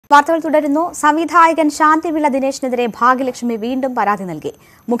വാർത്തകൾ തുടരുന്നു. സംവിധായകൻ ശാന്തിവില ദിനേശിനെതിരെ ഭാഗ്യലക്ഷ്മി വീണ്ടും പരാതി നൽകി.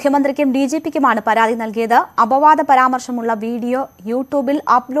 മുഖ്യമന്ത്രിക്കും DGPക്കുമാണ് പരാതി നൽകിയത്. അപവാദ പരാമർശമുള്ള വീഡിയോ യൂട്യൂബിൽ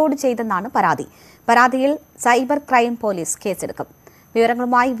അപ്ലോഡ് ചെയ്തെന്നാണ് പരാതി. പരാതിയിൽ സൈബർ ക്രൈം പോലീസ് കേസെടുക്കും.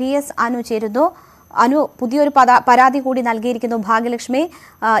 വിവരങ്ങളുമായി VS അനു ചേരുന്നു. അനു, പുതിയൊരു പരാതി കൂടി നൽകിയിരിക്കുന്നു ഭാഗ്യലക്ഷ്മി.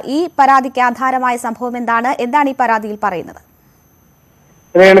 ഈ പരാതിക്ക് ആധാരമായ സംഭവം എന്താണ് ഈ പരാതിയിൽ പറയുന്നത്?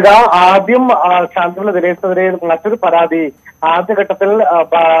 രേണുക, ആദ്യം ശാന്തിവില ദിനേശിനെതിരെ മറ്റൊരു പരാതി ആദ്യഘട്ടത്തിൽ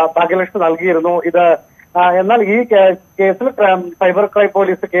ഭാഗ്യലക്ഷ്മി നൽകിയിരുന്നു. എന്നാൽ ഈ കേസിൽ സൈബർ ക്രൈം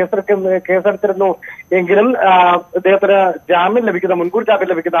പോലീസ് കേസെടുത്തിരുന്നു എങ്കിലും ഇദ്ദേഹത്തിന് മുൻകൂർ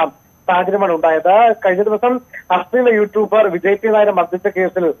ജാമ്യം ലഭിക്കുന്ന സാഹചര്യമാണ് ഉണ്ടായത്. കഴിഞ്ഞ ദിവസം അശ്ലീല യൂട്യൂബർ വിജയ് നായരെ മർദ്ദിച്ച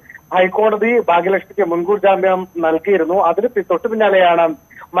കേസിൽ ഹൈക്കോടതി ഭാഗ്യലക്ഷ്മിക്ക് മുൻകൂർ ജാമ്യം നൽകിയിരുന്നു. അതിന് തൊട്ടു പിന്നാലെയാണ്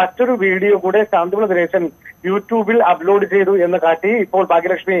മറ്റൊരു വീഡിയോ കൂടെ ശാന്തിവില ദിനേശൻ യൂട്യൂബിൽ അപ്ലോഡ് ചെയ്തു എന്ന് കാട്ടി ഇപ്പോൾ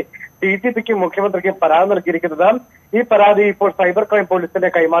ഭാഗ്യലക്ഷ്മി DGPക്കും മുഖ്യമന്ത്രിക്കും പരാതി നൽകിയിരിക്കുന്നത്. ഈ പരാതി ഇപ്പോൾ സൈബർ ക്രൈം പോലീസിനെ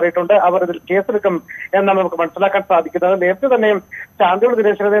കൈമാറിയിട്ടുണ്ട്. അവർ ഇതിൽ കേസെടുക്കും എന്നാണ് നമുക്ക് മനസ്സിലാക്കാൻ സാധിക്കുന്നത്. നേരത്തെ തന്നെ ശാന്തിവില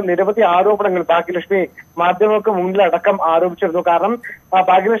ദിനേശനെതിരെ നിരവധി ആരോപണങ്ങൾ ഭാഗ്യലക്ഷ്മി മാധ്യമങ്ങൾക്ക് മുന്നിൽ അടക്കം ആരോപിച്ചിരുന്നു. കാരണം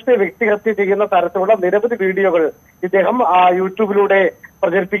ഭാഗ്യലക്ഷ്മി വ്യക്തിഹത്യ ചെയ്യുന്ന തരത്തിലുള്ള നിരവധി വീഡിയോകൾ ഇദ്ദേഹം യൂട്യൂബിലൂടെ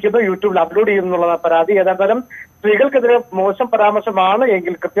പ്രചരിപ്പിക്കുന്നു, യൂട്യൂബിൽ അപ്ലോഡ് ചെയ്യുന്നുള്ള പരാതി. ഏതായാലും സ്ത്രീകൾക്കെതിരെ മോശം പരാമർശമാണ്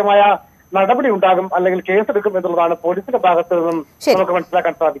എങ്കിൽ കൃത്യമായ നടപടി ഉണ്ടാകും, അല്ലെങ്കിൽ കേസെടുക്കും എന്നുള്ളതാണ് പോലീസിന്റെ ഭാഗത്ത് നിന്നും നമുക്ക്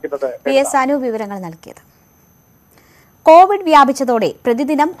മനസ്സിലാക്കാൻ സാധിക്കുന്നത്. VS അനു വിവരങ്ങൾ നൽകിയത്. കോവിഡ് വ്യാപിച്ചതോടെ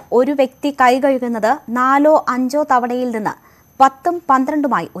പ്രതിദിനം ഒരു വ്യക്തി കൈകഴുകുന്നത് 4-5 തവണയിൽ നിന്ന്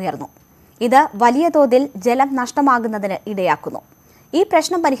 10-12 ഉയർന്നു. ഇത് വലിയ തോതിൽ ജലം നഷ്ടമാകുന്നതിന് ഇടയാക്കുന്നു. ഈ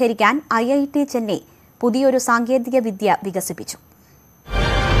പ്രശ്നം പരിഹരിക്കാൻ IIT ചെന്നൈ പുതിയൊരു സാങ്കേതിക വിദ്യ വികസിപ്പിച്ചു.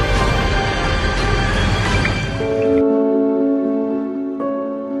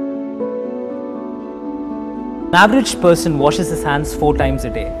 An average person washes his hands 4 times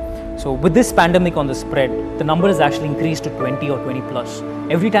a day. So with this pandemic on the spread, the number has actually increased to 20 or 20 plus.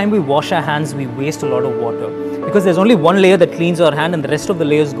 Every time we wash our hands, we waste a lot of water because there's only one layer that cleans our hand and the rest of the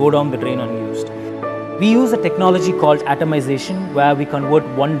layers go down the drain unused. We use a technology called atomization where we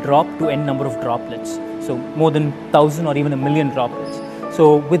convert one drop to n number of droplets. So more than 1,000 or even 1,000,000 droplets. So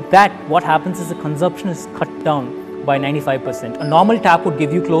with that, what happens is the consumption is cut down by 95%. A normal tap would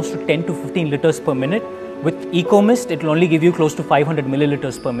give you close to 10 to 15 liters per minute. With EcoMist, it will only give you close to 500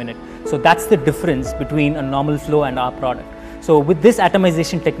 milliliters per minute. So that's the difference between a normal flow and our product. So with this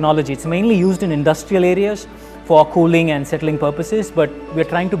atomization technology, it's mainly used in industrial areas for cooling and settling purposes, but we're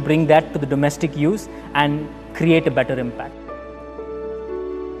trying to bring that to the domestic use and create a better impact.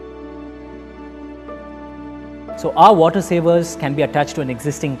 So our water savers can be attached to an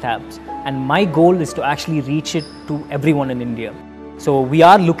existing taps, and my goal is to actually reach it to everyone in India. So we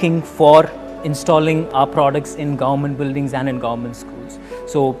are looking for installing our products in government buildings and in government schools.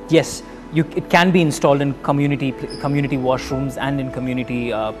 So yes, it can be installed in community washrooms and in community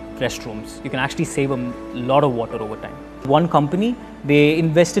restrooms. You can actually save a lot of water over time. One company, they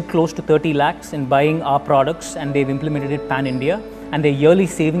invested close to 30 lakhs in buying our products and they've implemented it pan-India, and their yearly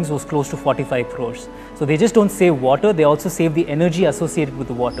savings was close to 45 crores. So they just don't save water, they also save the energy associated with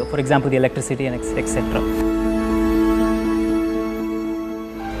the water, for example the electricity and etc.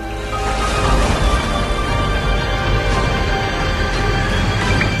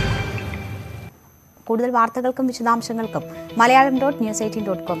 കൂടുതൽ വാർത്തകൾക്കും വിശദാംശങ്ങൾക്കും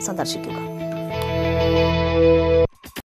malayalam.news18.com സന്ദർശിക്കുക.